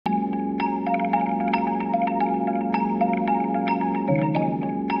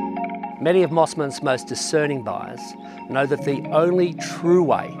Many of Mosman's most discerning buyers know that the only true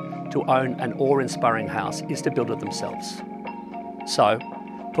way to own an awe-inspiring house is to build it themselves. So,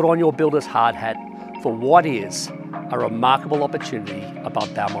 put on your builder's hard hat for what is a remarkable opportunity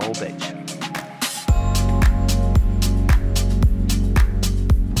above Balmoral Beach.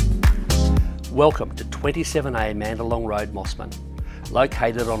 Welcome to 27A Mandolong Road, Mosman,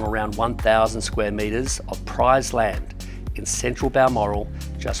 located on around 1,000 square metres of prized land in central Balmoral,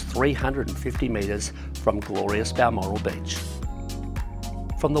 just 350 metres from glorious Balmoral Beach.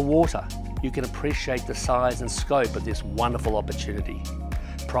 From the water, you can appreciate the size and scope of this wonderful opportunity.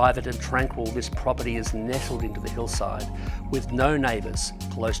 Private and tranquil, this property is nestled into the hillside with no neighbours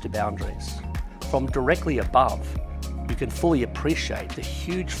close to boundaries. From directly above, you can fully appreciate the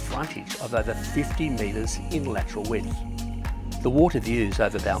huge frontage of over 50 metres in lateral width. The water views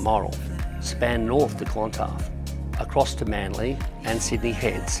over Balmoral span north to Clontarf, across to Manly and Sydney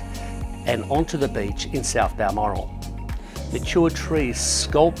Heads, and onto the beach in South Balmoral. Mature trees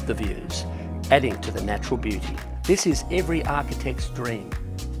sculpt the views, adding to the natural beauty. This is every architect's dream,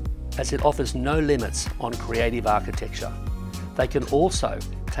 as it offers no limits on creative architecture. They can also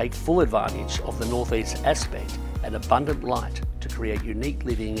take full advantage of the northeast aspect and abundant light to create unique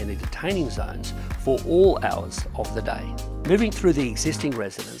living and entertaining zones for all hours of the day. Moving through the existing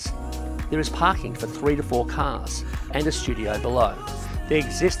residence, there is parking for 3 to 4 cars and a studio below. The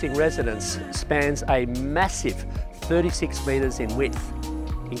existing residence spans a massive 36 metres in width,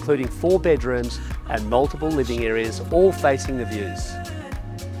 including 4 bedrooms and multiple living areas, all facing the views.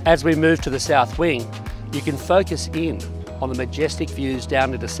 As we move to the south wing, you can focus in on the majestic views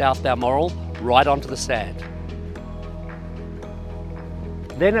down into South Balmoral, right onto the sand.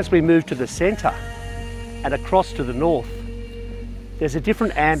 Then as we move to the centre and across to the north, there's a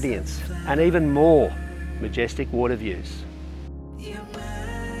different ambience and even more majestic water views.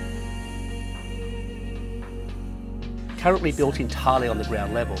 Currently built entirely on the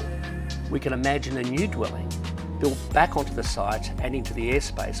ground level, we can imagine a new dwelling built back onto the site and into the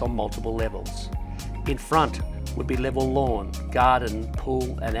airspace on multiple levels. In front would be level lawn, garden,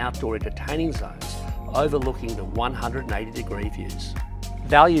 pool and outdoor entertaining zones overlooking the 180-degree views.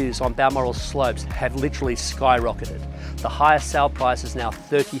 Values on Balmoral slopes have literally skyrocketed. The highest sale price is now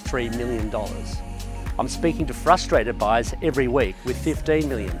 $33 million. I'm speaking to frustrated buyers every week with $15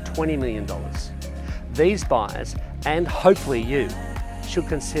 million, $20 million. These buyers, and hopefully you, should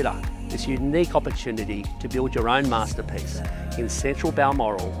consider this unique opportunity to build your own masterpiece in central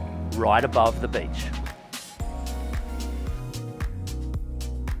Balmoral, right above the beach.